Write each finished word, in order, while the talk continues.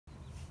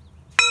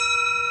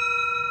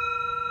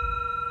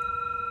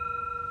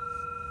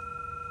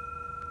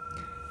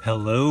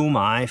Hello,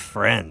 my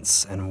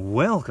friends, and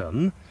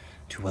welcome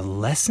to a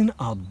lesson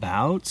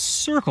about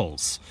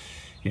circles.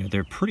 You know,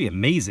 they're pretty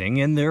amazing,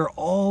 and they're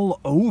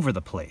all over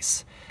the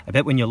place. I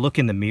bet when you look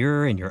in the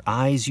mirror in your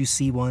eyes, you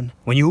see one.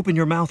 When you open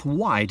your mouth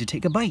wide to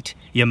take a bite,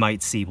 you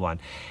might see one.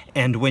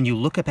 And when you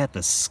look up at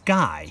the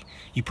sky,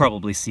 you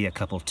probably see a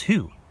couple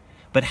too.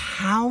 But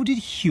how did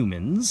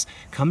humans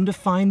come to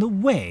find the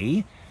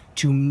way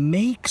to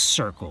make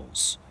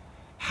circles?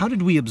 How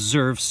did we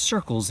observe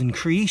circles in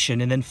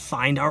creation and then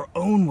find our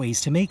own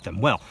ways to make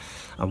them? Well,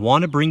 I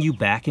want to bring you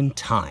back in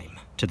time,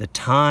 to the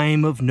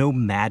time of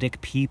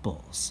nomadic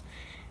peoples.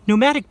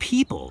 Nomadic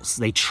peoples,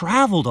 they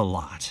traveled a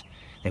lot.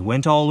 They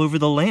went all over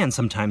the land.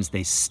 Sometimes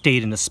they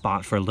stayed in a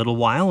spot for a little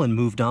while and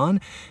moved on.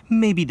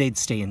 Maybe they'd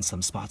stay in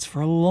some spots for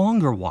a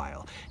longer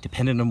while,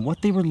 depending on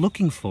what they were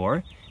looking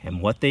for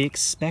and what they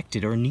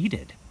expected or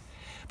needed.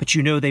 But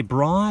you know, they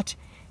brought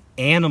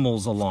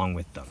animals along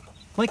with them,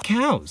 like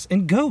cows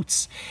and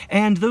goats,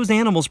 and those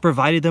animals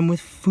provided them with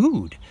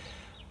food.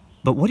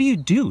 But what do you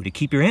do to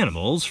keep your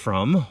animals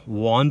from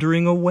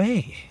wandering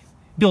away?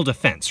 Build a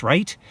fence,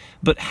 right?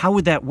 But how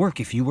would that work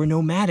if you were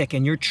nomadic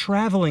and you're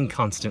traveling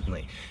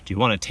constantly? Do you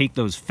want to take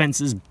those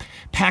fences,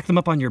 pack them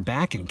up on your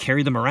back and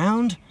carry them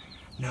around?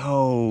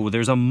 No,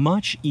 there's a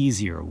much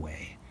easier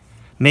way.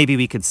 Maybe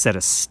we could set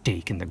a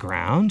stake in the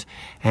ground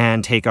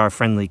and take our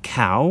friendly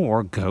cow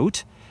or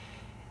goat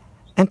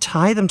and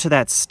tie them to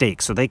that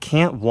stake so they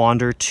can't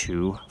wander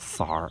too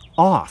far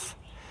off.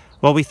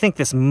 Well, we think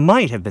this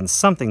might have been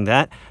something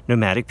that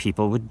nomadic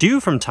people would do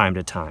from time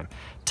to time.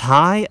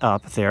 Tie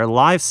up their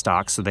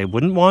livestock so they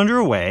wouldn't wander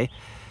away.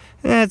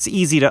 It's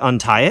easy to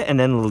untie it and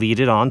then lead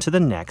it on to the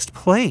next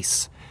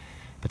place.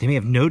 But they may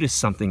have noticed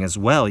something as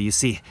well. You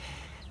see,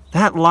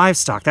 that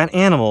livestock, that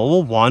animal,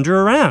 will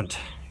wander around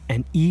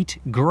and eat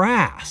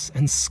grass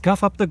and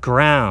scuff up the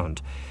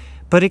ground.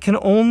 But it can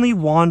only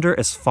wander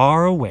as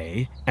far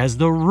away as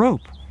the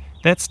rope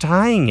that's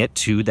tying it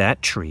to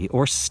that tree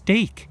or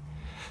stake.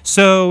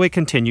 So it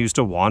continues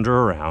to wander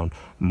around,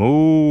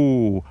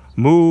 moo,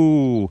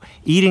 moo,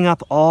 eating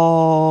up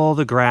all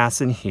the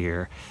grass in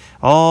here,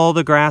 all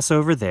the grass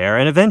over there,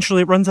 and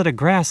eventually it runs out of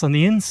grass on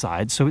the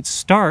inside, so it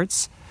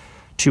starts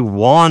to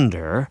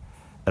wander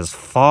as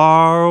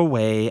far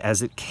away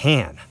as it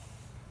can.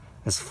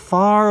 As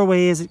far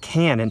away as it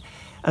can, and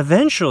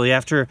eventually,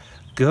 after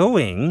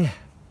going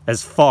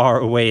as far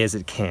away as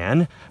it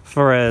can,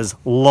 for as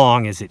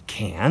long as it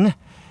can, it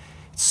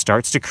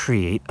starts to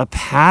create a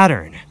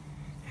pattern.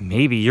 And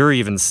maybe you're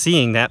even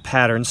seeing that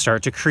pattern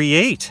start to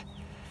create.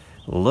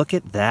 Look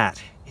at that.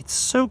 It's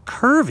so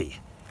curvy.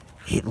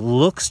 It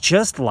looks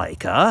just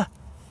like a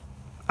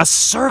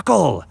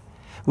circle.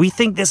 We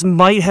think this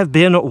might have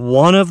been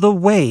one of the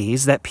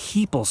ways that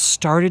people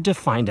started to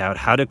find out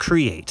how to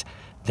create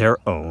their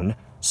own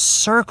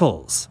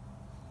circles.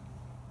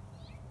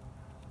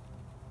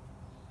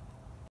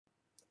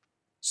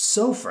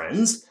 So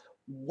friends,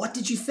 what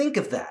did you think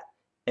of that?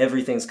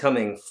 Everything's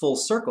coming full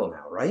circle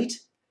now, right?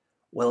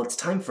 Well, it's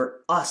time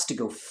for us to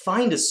go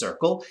find a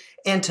circle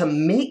and to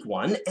make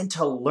one and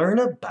to learn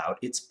about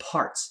its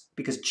parts.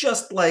 Because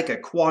just like a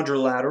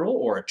quadrilateral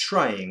or a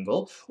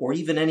triangle or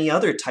even any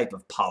other type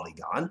of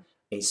polygon,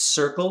 a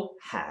circle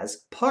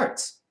has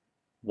parts.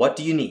 What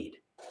do you need?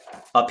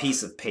 A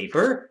piece of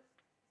paper,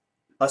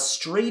 a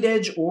straight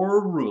edge or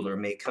a ruler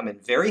may come in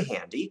very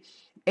handy,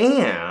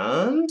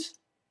 and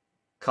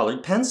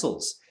colored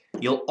pencils.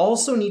 You'll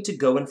also need to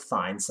go and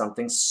find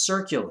something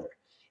circular.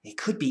 It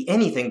could be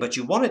anything, but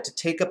you want it to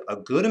take up a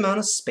good amount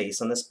of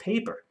space on this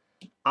paper.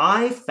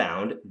 I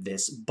found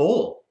this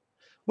bowl.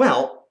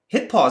 Well,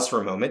 hit pause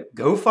for a moment,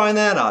 go find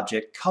that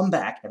object, come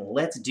back, and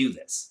let's do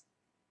this.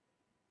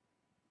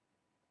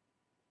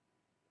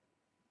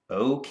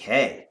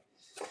 Okay.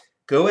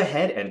 Go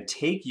ahead and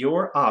take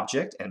your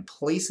object and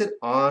place it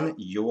on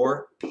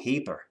your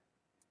paper.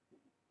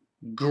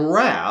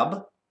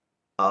 Grab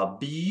a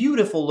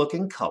beautiful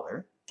looking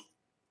color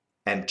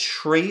and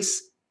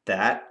trace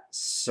that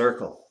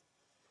circle.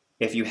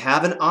 If you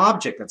have an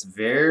object that's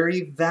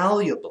very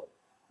valuable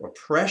or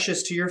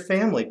precious to your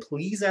family,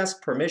 please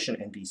ask permission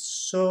and be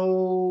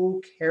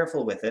so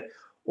careful with it,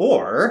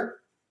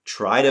 or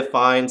try to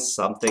find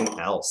something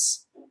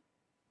else.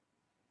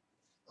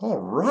 All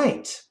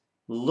right,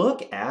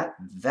 look at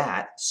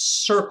that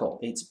circle.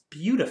 It's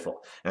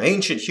beautiful. Now,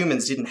 ancient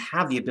humans didn't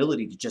have the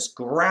ability to just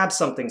grab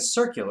something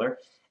circular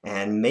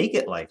and make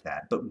it like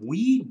that, but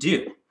we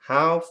do.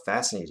 How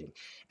fascinating.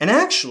 And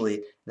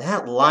actually,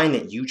 that line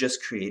that you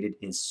just created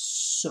is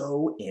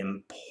so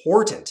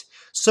important.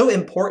 So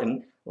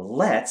important,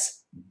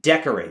 let's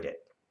decorate it.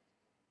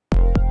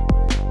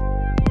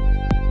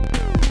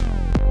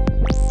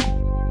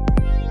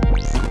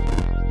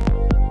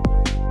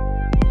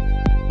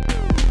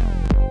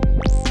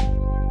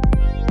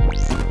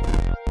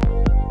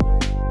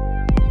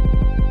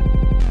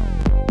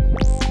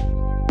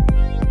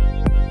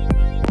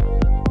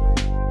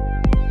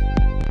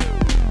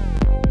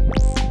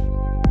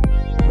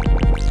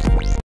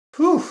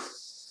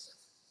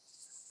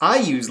 I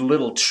use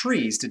little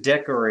trees to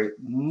decorate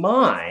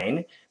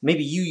mine.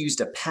 Maybe you used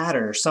a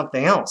pattern or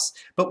something else.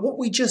 But what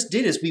we just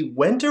did is we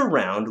went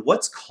around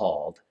what's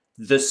called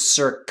the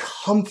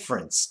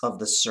circumference of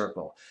the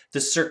circle.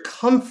 The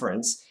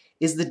circumference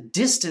is the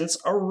distance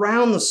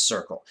around the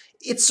circle.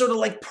 It's sort of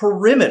like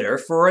perimeter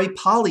for a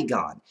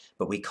polygon,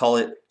 but we call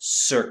it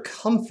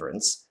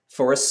circumference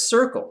for a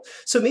circle.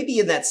 So maybe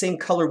in that same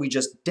color we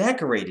just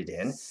decorated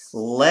in,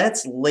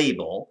 let's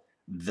label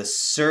the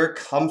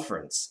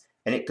circumference.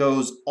 And it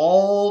goes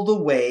all the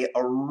way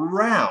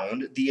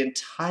around the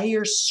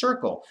entire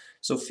circle.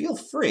 So feel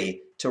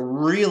free to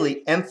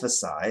really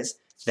emphasize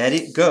that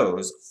it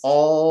goes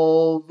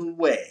all the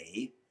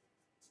way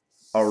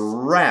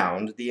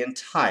around the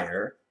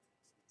entire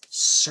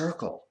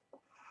circle.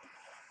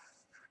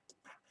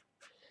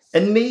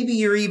 And maybe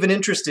you're even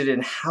interested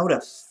in how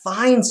to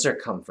find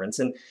circumference,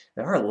 and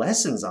there are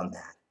lessons on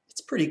that.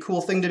 It's a pretty cool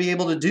thing to be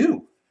able to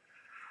do.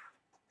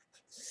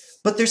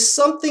 But there's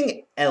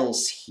something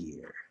else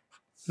here.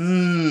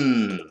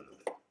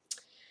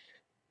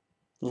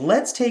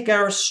 Let's take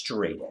our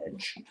straight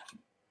edge,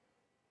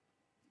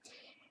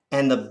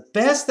 and the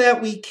best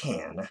that we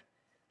can,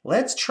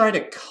 let's try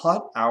to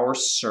cut our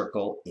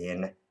circle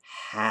in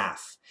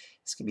half.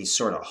 This can be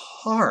sort of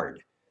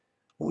hard.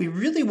 What we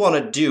really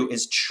want to do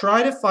is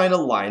try to find a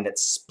line that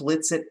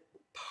splits it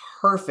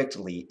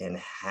perfectly in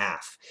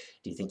half.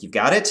 Do you think you've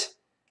got it?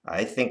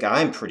 I think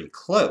I'm pretty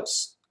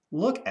close.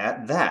 Look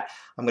at that.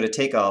 I'm going to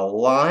take a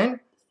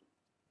line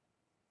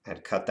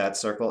and cut that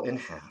circle in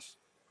half.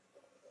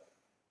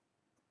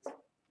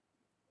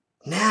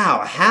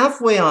 Now,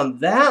 halfway on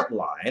that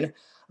line,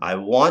 I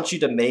want you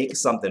to make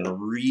something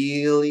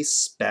really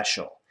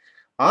special.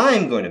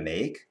 I'm going to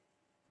make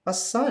a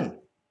sun.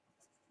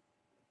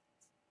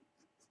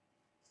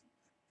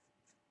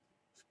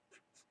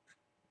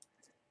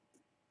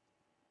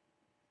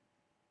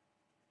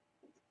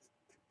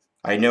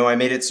 I know I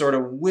made it sort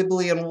of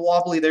wibbly and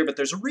wobbly there, but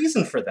there's a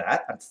reason for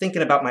that. I'm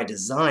thinking about my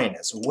design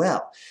as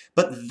well.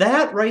 But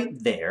that right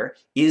there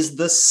is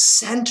the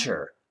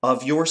center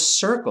of your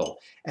circle.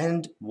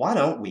 And why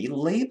don't we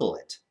label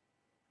it?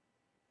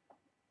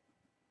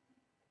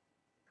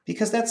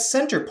 Because that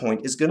center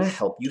point is going to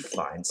help you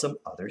find some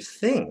other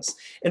things.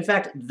 In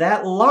fact,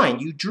 that line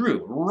you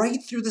drew right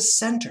through the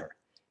center,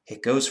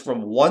 it goes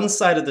from one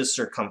side of the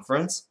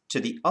circumference to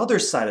the other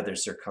side of the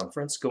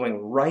circumference, going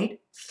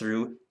right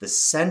through the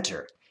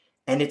center.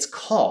 And it's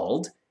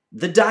called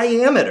the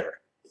diameter.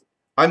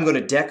 I'm going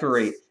to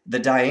decorate the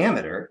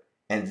diameter,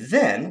 and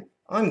then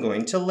I'm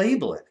going to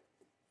label it.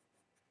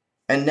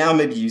 And now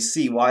maybe you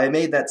see why I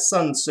made that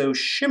sun so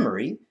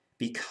shimmery,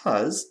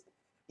 because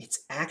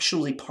it's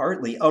actually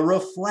partly a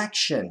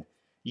reflection.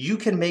 You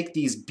can make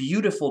these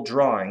beautiful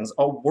drawings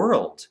a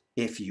world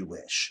if you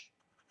wish.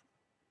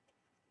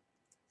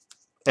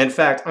 In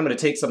fact, I'm going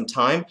to take some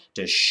time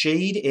to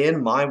shade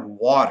in my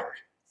water.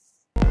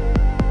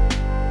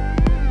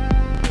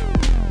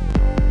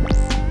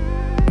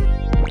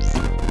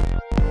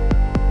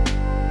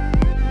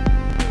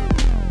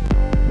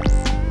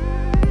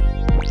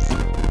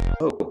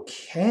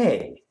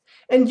 Okay,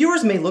 and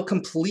yours may look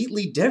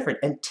completely different,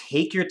 and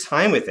take your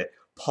time with it.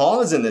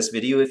 Pause in this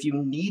video if you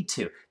need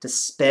to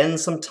spend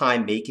some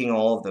time making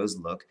all of those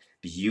look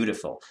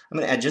beautiful. I'm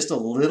going to add just a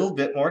little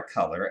bit more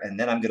color, and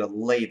then I'm going to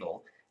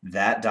label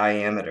that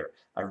diameter.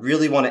 I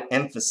really want to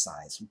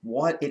emphasize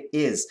what it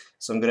is,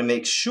 so I'm going to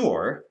make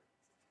sure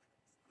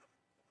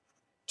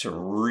to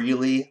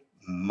really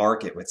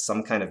mark it with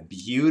some kind of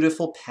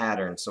beautiful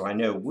pattern so I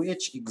know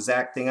which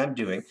exact thing I'm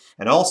doing,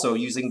 and also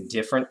using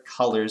different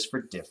colors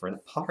for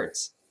different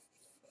parts.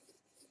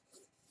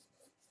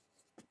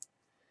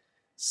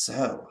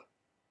 So,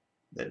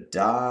 the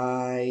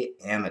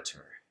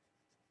diameter.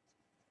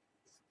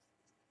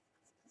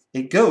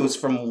 It goes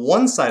from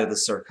one side of the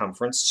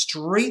circumference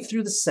straight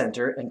through the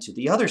center and to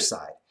the other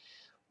side.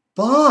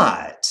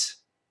 But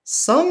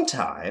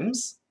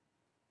sometimes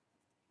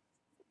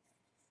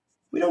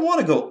we don't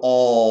want to go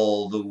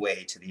all the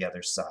way to the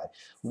other side.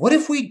 What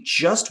if we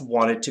just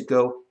wanted to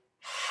go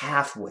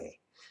halfway?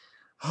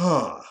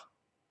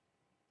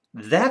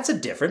 That's a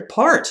different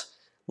part.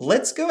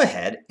 Let's go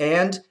ahead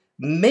and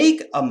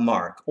make a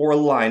mark or a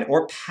line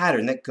or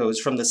pattern that goes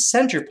from the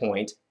center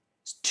point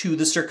to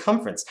the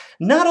circumference.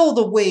 Not all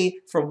the way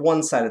from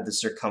one side of the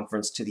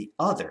circumference to the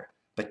other,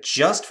 but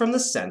just from the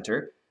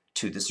center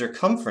to the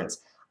circumference.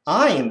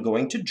 I am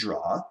going to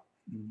draw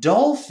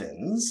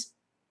dolphins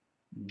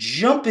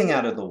jumping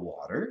out of the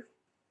water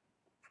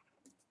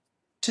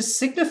to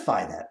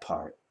signify that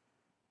part.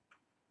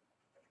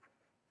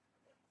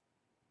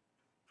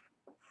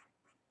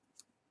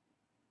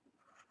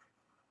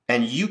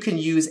 And you can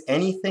use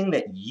anything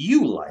that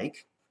you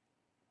like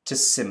to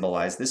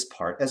symbolize this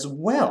part as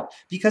well,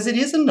 because it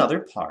is another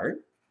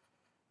part,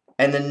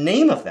 and the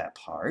name of that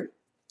part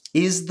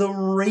is the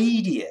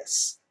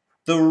radius.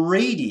 The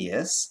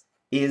radius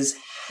is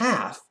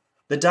half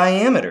the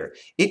diameter.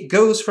 It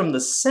goes from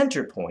the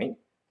center point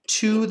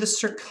to the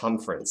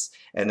circumference,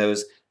 and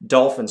those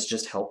dolphins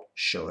just help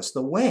show us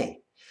the way.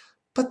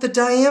 But the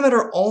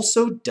diameter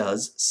also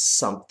does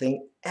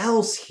something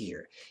else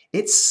here.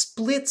 It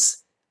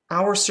splits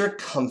our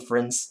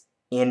circumference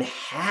in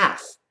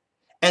half.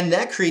 And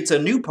that creates a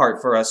new part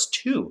for us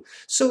too.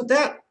 So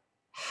that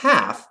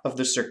half of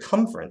the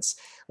circumference,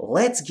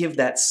 let's give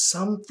that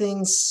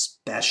something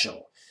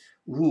special.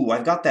 Ooh,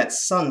 I've got that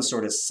sun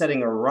sort of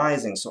setting or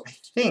rising, so I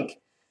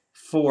think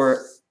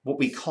for what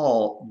we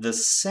call the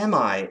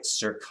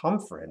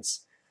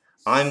semi-circumference,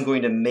 I'm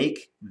going to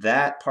make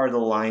that part of the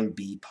line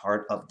be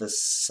part of the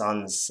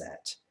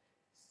sunset.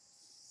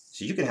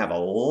 So you can have a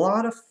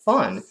lot of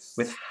fun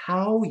with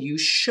how you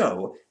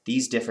show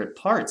these different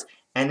parts.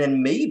 And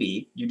then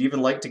maybe you'd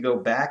even like to go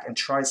back and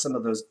try some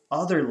of those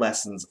other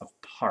lessons of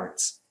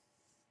parts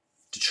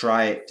to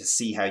try to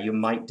see how you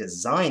might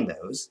design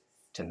those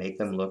to make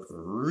them look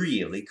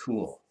really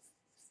cool.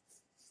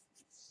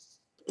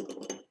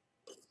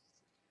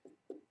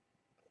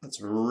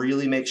 Let's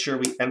really make sure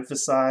we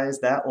emphasize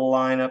that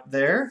line up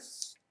there.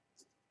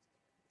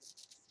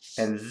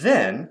 And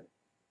then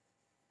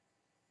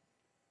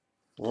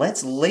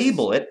let's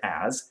label it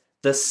as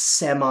the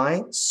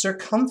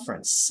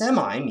semi-circumference.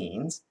 Semi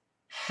means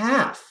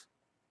half.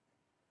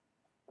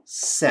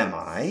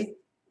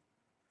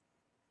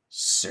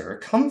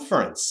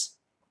 Semi-circumference.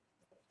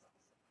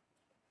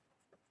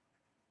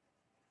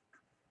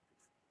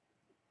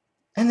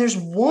 And there's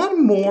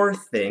one more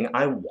thing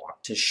I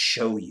want to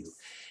show you.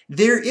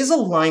 There is a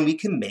line we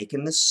can make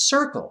in the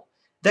circle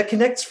that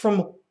connects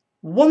from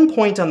one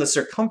point on the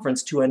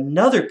circumference to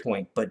another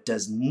point, but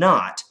does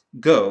not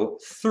go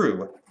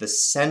through the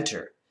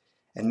center.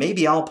 And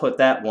maybe I'll put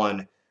that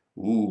one,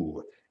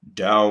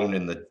 down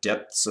in the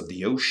depths of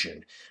the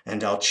ocean,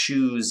 and I'll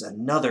choose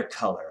another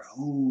color.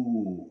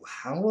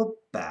 How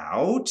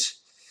about,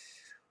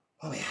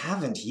 well, we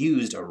haven't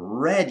used a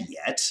red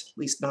yet, at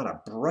least not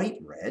a bright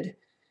red.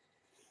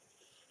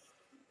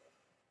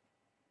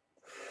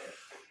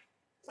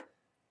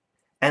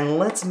 And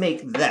let's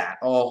make that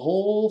a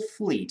whole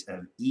fleet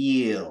of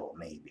eel,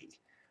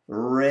 maybe.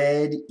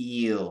 Red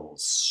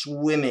eels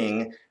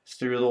swimming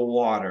through the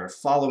water,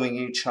 following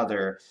each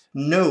other,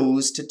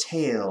 nose to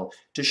tail,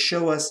 to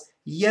show us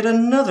yet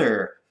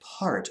another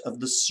part of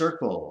the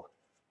circle.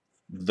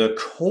 The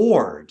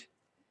chord.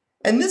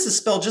 And this is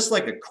spelled just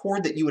like a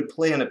chord that you would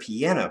play on a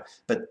piano,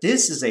 but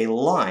this is a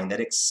line that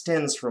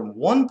extends from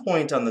one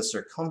point on the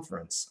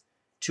circumference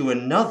to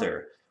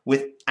another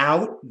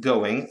without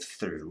going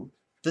through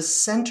the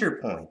center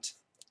point.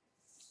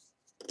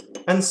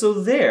 And so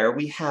there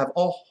we have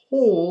a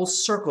whole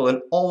circle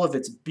and all of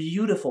its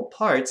beautiful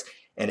parts,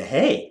 and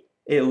hey,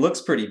 it looks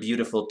pretty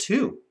beautiful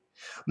too.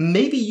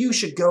 Maybe you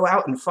should go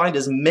out and find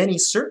as many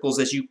circles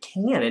as you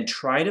can and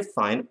try to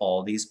find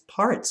all these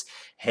parts.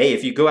 Hey,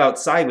 if you go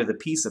outside with a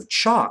piece of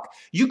chalk,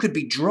 you could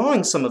be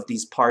drawing some of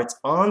these parts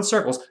on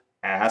circles.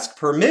 Ask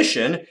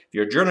permission. If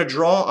you're going to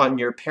draw on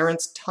your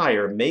parents'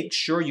 tire, make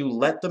sure you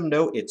let them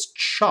know it's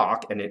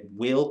chalk and it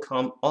will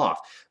come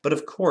off. But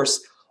of course,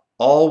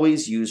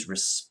 always use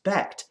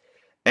respect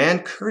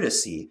and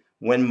courtesy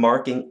when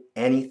marking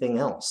anything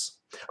else.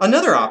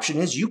 Another option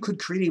is you could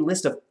create a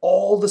list of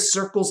all the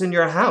circles in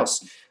your house.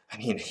 I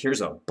mean,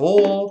 here's a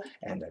bowl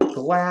and a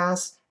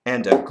glass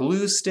and a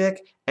glue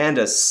stick and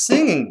a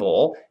singing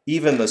bowl,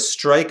 even the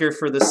striker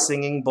for the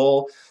singing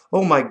bowl.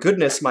 Oh my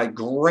goodness, my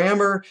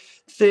grammar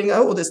thing.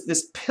 Oh,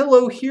 this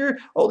pillow here.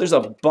 Oh, there's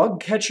a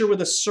bug catcher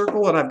with a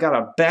circle, and I've got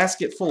a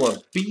basket full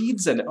of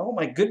beads, and oh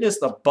my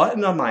goodness, the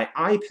button on my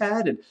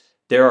iPad. And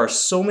there are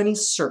so many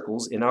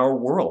circles in our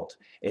world.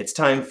 It's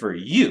time for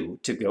you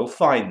to go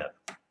find them.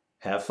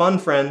 Have fun,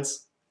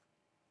 friends.